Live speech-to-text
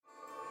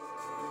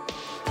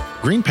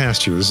Green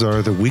Pastures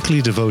are the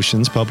weekly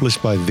devotions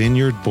published by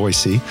Vineyard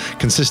Boise,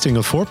 consisting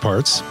of 4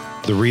 parts: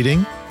 the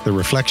reading, the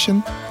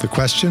reflection, the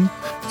question,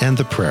 and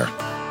the prayer.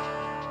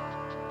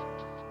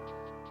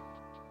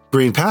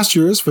 Green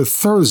Pastures for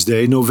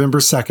Thursday, November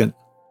 2nd.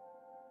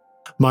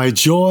 My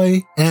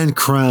joy and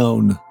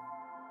crown.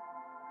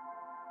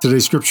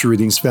 Today's scripture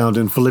reading is found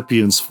in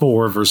Philippians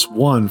 4, verse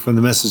 1 from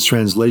the Message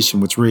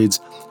translation, which reads,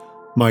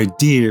 My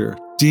dear,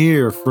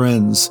 dear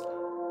friends,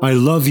 I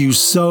love you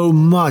so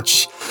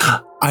much.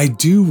 I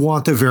do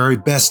want the very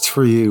best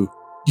for you.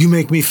 You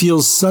make me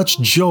feel such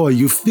joy.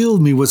 You fill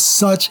me with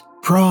such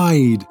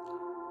pride.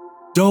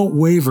 Don't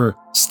waver.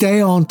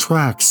 Stay on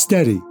track,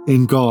 steady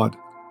in God.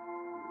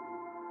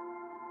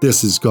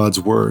 This is God's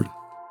word.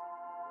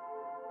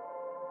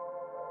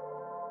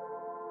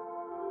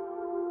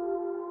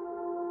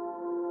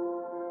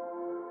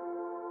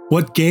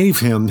 What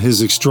gave him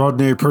his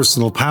extraordinary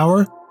personal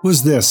power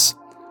was this: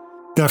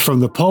 that from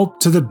the Pope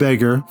to the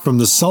beggar, from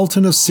the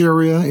Sultan of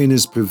Syria in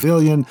his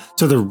pavilion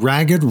to the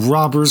ragged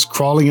robbers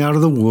crawling out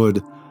of the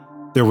wood,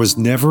 there was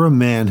never a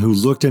man who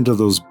looked into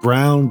those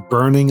brown,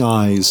 burning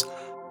eyes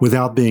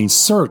without being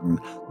certain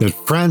that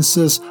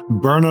Francis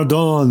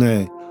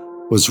Bernardone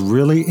was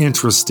really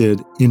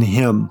interested in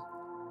him,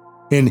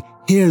 in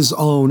his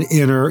own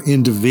inner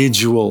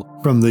individual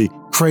from the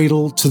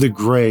cradle to the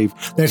grave,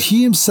 that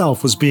he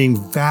himself was being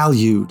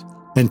valued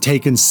and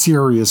taken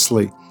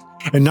seriously,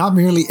 and not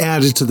merely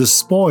added to the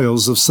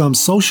spoils of some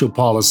social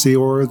policy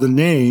or the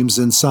names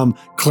in some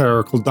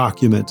clerical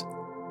document.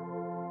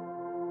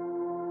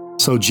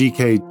 So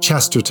G.K.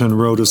 Chesterton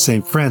wrote of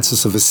St.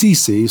 Francis of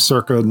Assisi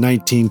circa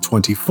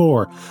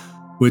 1924,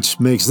 which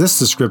makes this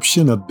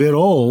description a bit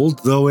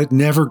old, though it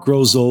never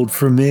grows old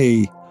for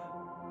me.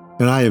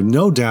 And I have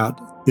no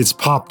doubt it's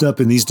popped up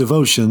in these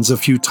devotions a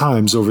few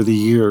times over the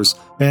years,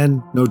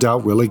 and no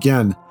doubt will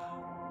again.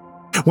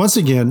 Once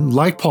again,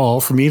 like Paul,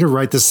 for me to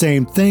write the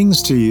same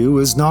things to you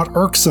is not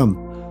irksome.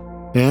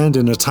 And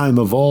in a time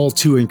of all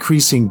too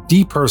increasing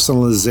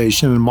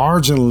depersonalization and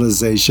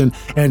marginalization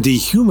and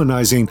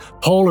dehumanizing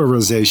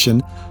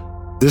polarization,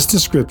 this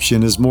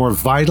description is more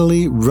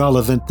vitally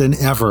relevant than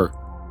ever.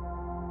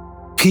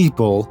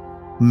 People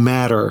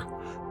matter.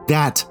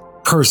 That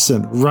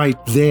person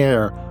right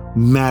there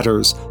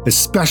matters,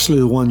 especially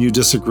the one you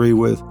disagree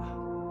with.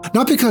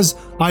 Not because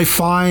I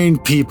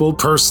find people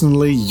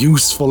personally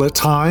useful at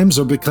times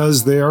or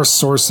because they are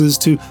sources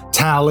to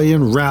tally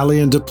and rally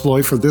and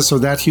deploy for this or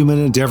that human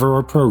endeavor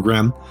or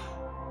program,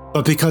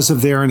 but because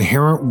of their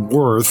inherent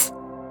worth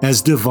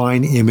as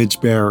divine image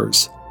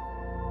bearers.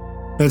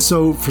 And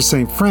so for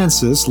St.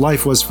 Francis,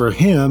 life was for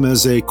him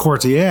as a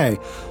courtier,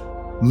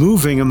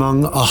 moving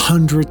among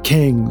 100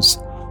 kings.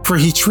 For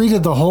he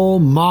treated the whole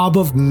mob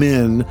of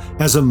men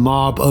as a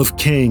mob of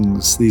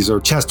kings. These are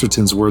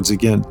Chesterton's words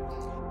again.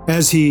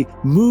 As he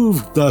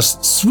moved thus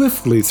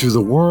swiftly through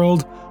the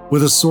world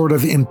with a sort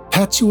of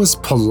impetuous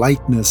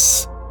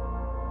politeness.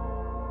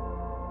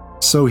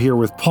 So here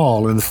with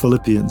Paul in the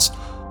Philippians,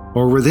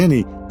 or with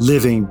any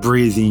living,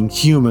 breathing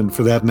human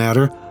for that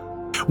matter,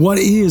 what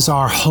is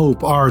our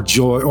hope, our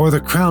joy, or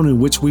the crown in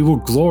which we will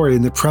glory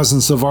in the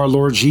presence of our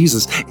Lord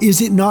Jesus?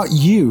 Is it not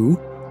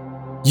you?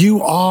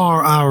 You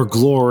are our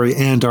glory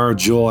and our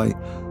joy.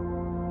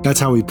 That's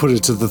how he put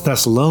it to the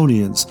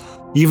Thessalonians,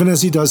 even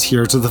as he does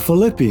here to the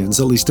Philippians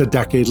at least a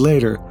decade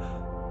later.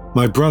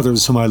 My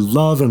brothers whom I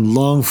love and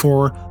long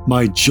for,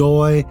 my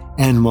joy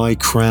and my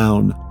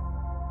crown.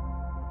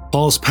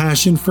 Paul's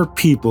passion for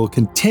people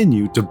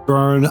continued to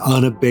burn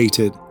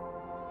unabated.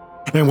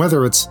 And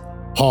whether it's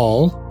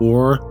Paul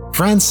or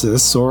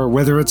Francis, or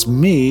whether it's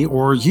me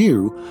or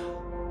you,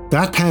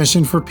 that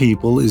passion for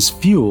people is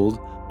fueled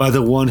by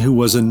the one who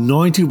was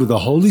anointed with the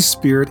Holy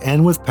Spirit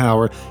and with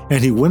power,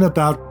 and he went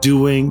about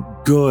doing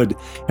good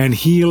and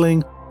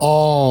healing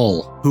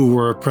all who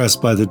were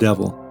oppressed by the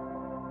devil.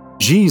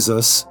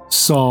 Jesus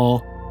saw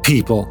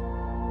people.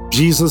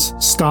 Jesus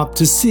stopped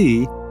to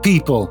see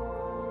people,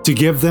 to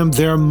give them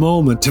their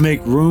moment, to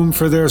make room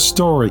for their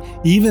story,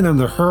 even in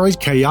the hurried,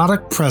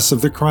 chaotic press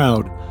of the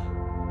crowd.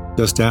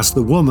 Just ask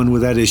the woman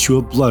with that issue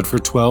of blood for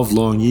 12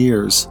 long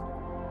years.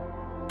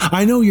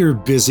 I know you're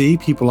busy,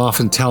 people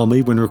often tell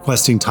me when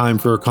requesting time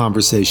for a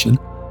conversation.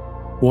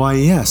 Why,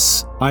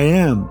 yes, I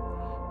am.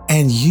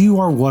 And you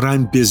are what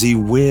I'm busy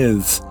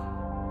with,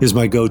 is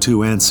my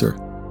go-to answer.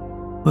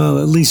 Well,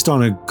 at least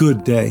on a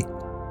good day.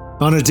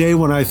 On a day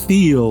when I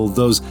feel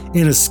those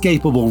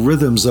inescapable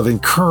rhythms of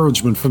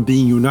encouragement from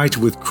being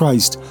united with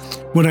Christ,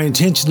 when I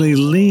intentionally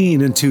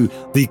lean into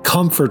the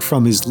comfort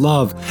from His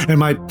love and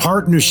my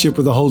partnership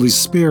with the Holy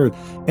Spirit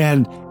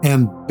and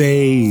am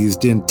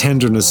bathed in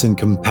tenderness and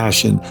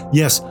compassion.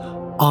 Yes,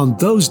 on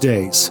those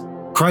days,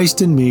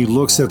 Christ in me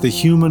looks at the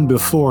human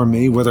before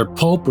me, whether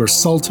pope or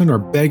sultan or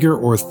beggar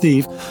or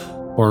thief,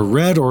 or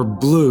red or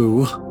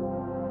blue,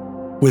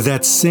 with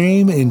that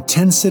same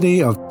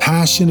intensity of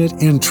passionate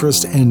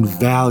interest and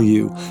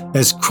value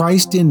as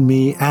Christ in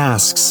me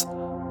asks,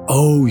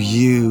 "Oh,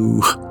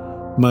 you,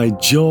 my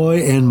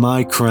joy and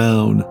my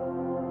crown,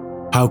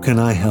 how can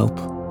I help?"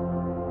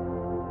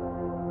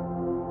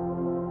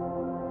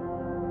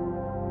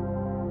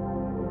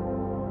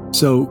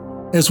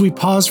 So, as we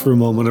pause for a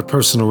moment of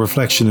personal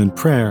reflection and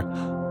prayer,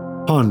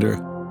 ponder,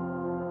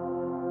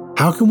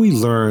 how can we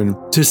learn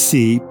to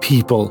see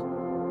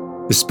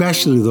people,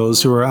 especially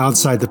those who are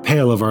outside the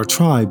pale of our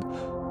tribe,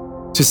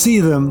 to see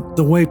them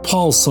the way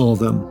Paul saw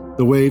them,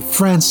 the way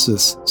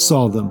Francis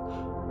saw them,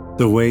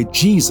 the way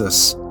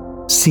Jesus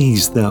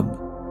sees them?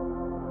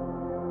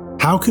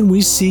 How can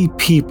we see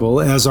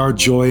people as our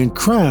joy and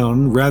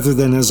crown rather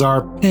than as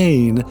our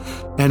pain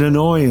and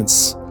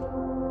annoyance,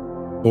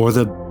 or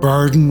the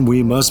burden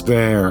we must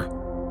bear?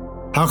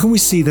 How can we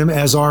see them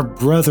as our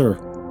brother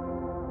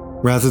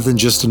rather than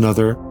just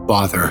another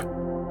bother?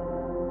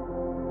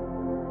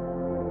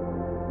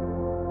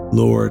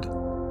 Lord,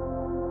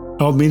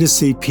 help me to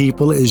see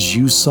people as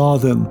you saw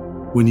them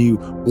when you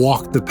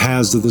walked the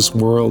paths of this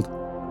world.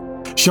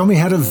 Show me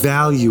how to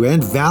value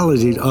and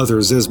validate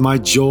others as my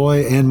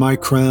joy and my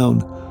crown,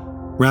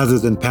 rather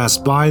than pass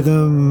by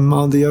them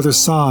on the other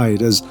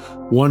side as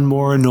one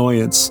more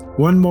annoyance,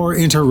 one more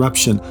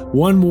interruption,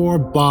 one more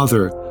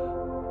bother,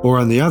 or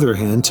on the other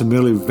hand, to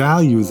merely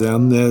value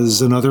them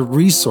as another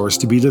resource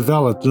to be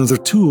developed, another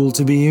tool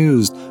to be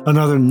used,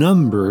 another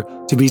number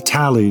to be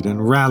tallied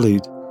and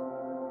rallied.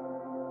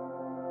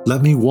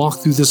 Let me walk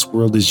through this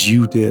world as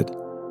you did,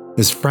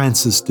 as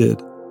Francis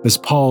did, as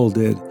Paul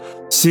did,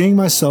 seeing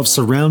myself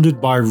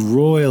surrounded by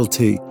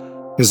royalty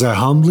as I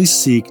humbly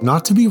seek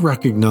not to be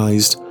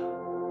recognized,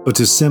 but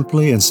to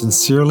simply and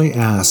sincerely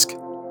ask,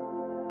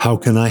 how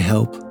can I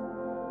help?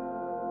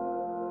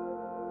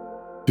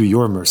 Through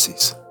your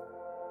mercies.